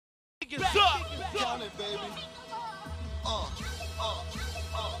Count it, baby.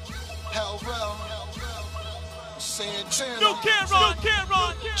 Rell, Santana, New Cameron,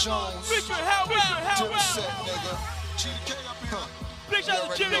 Jones, featuring Rell, set, nigga. GDK up here. Big shout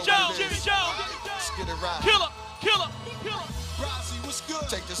out to Jimmy Jones, Let's get it right. Killer. Rosie, what's good?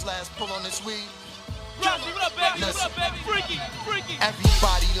 Take this last pull on this weed. Rosie, what up, baby? Freaky.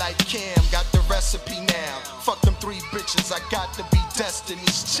 Everybody like Cam got the recipe now. Fuck them 3 bitches, I got to be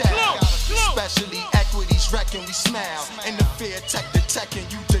Destiny's Child. Especially equities, reckon we smile. In the fear, tech detecting,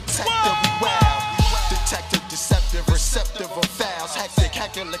 you detective, we wow. Detective, deceptive, receptive of fouls. Hectic,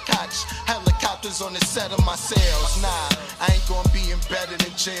 catch helicopters on the set of my cells. Nah, I ain't gonna be embedded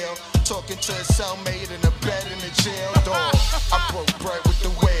in jail. Talking to a cellmate in a bed in the jail. Dog, I broke bread with the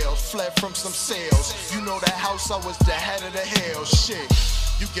whales, fled from some sales. You know that house, I was the head of the hell. Shit,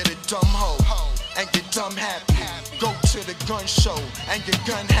 you get a dumb hoe and get dumb happy. Go to the gun show and get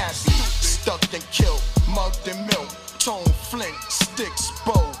gun happy. Stuck and killed, mugged and milk. Tone, flint, sticks,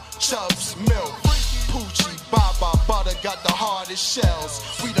 bow, chubs, milk. Poochie, Baba, butter got the hardest shells.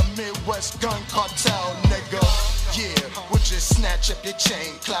 We the Midwest gun cartel, nigga. Yeah, we'll just snatch up your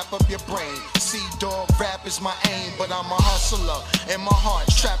chain, clap up your brain. Dog, rap is my aim, but I'm a hustler. In my heart,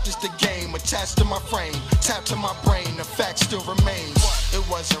 trapped is the game, attached to my frame. Tapped to my brain, the fact still remains. It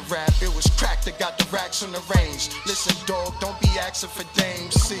wasn't rap, it was crack that got the racks on the range. Listen, dog, don't be asking for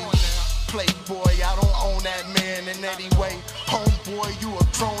dames, see. Playboy, I don't own that man in any way. Homeboy, you a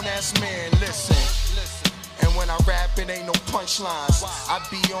grown-ass man, listen. And when I rap, it ain't no punchlines. I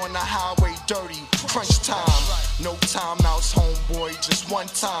be on the highway dirty, crunch time. No timeouts, homeboy, just one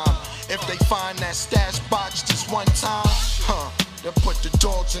time. If they find that stash box just one time, they'll put the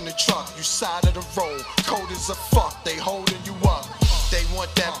dogs in the truck. You side of the road, cold as a fuck, they holding you up. They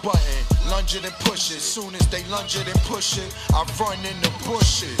want that button, lunge it and push it. Soon as they lunge it and push it, I run in the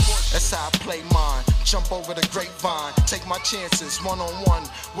bushes. That's how I play mine. Jump over the grapevine, take my chances, one-on-one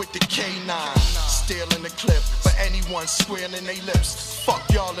with the K9. Stealing the clip for anyone squealing they lips. Fuck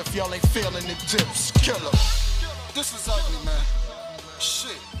y'all if y'all ain't feeling the dips. Killer. This is ugly, man.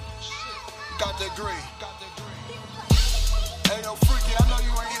 Shit. Got that green. Hey, yo, Freaky, I know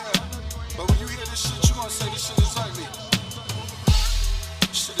you ain't here, but when you hear this shit, you gonna say this shit is ugly.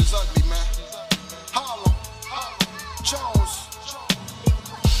 Shit is ugly, man. Harlem, Jones,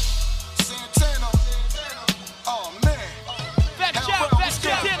 Santana. Oh man.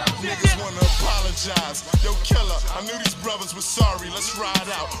 Niggas wanna apologize. Yo, killer, I knew these brothers were sorry. Let's ride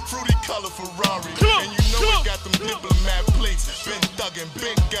out. Fruity color Ferrari. And you know we got them diplomat plates. Been thuggin',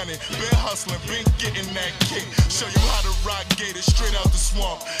 been gunning, been hustling, been getting that kick. Show you how to rock gators straight out the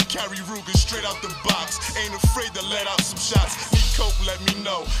swamp. Carry Ruger straight out the box. Ain't afraid to let out some shots. Need coke, let me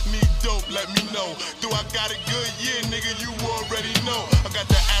know. Need dope, let me know. Do I got it good? Yeah, nigga, you already know. I got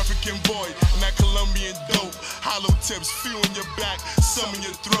that African boy and that Colombian dope. Hollow tips, few in your back, some in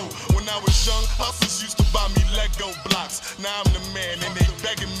your throat. When I was young, hustlers used to buy me Lego blocks. Now I'm the man and they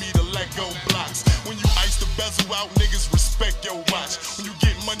begging me to let go blocks. When you ice the bezel out, niggas respect your watch. When you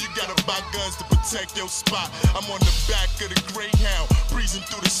get money, you gotta buy guns to protect your spot. I'm on the back of the Greyhound, breezing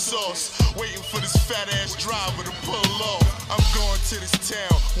through the sauce, waiting for this fat ass driver to pull off. I'm going to this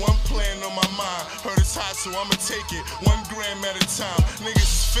town, one plan on my mind. Heard it's hot, so I'ma take it 1 gram at a time. Niggas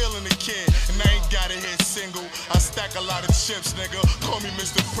is feeling the kid, and I ain't got a hit single. I stack a lot of chips, nigga. Call me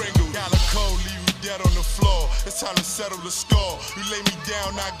Mr. Pringle. Got a cold, leave you dead on the floor. It's time to settle the score. You lay me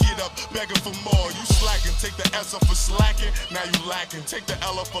down, I get up, begging for more. You slacking, take the S off for slacking. Now you lacking, take the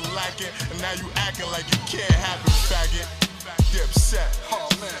L off for lacking, and now you acting like you can't happen, faggot. Dipset. Oh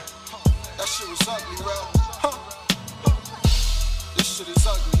man, that shit was ugly, Rell. This shit is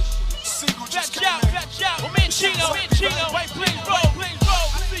ugly. Single just came in. I'm in Chino. Wait, please roll.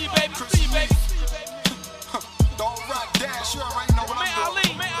 I see you, baby. Don't rock dash, you already know what I'm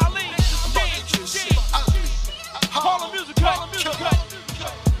doing. Man, Ali. Harlem music cut.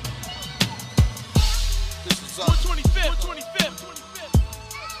 This is ugly. 125th.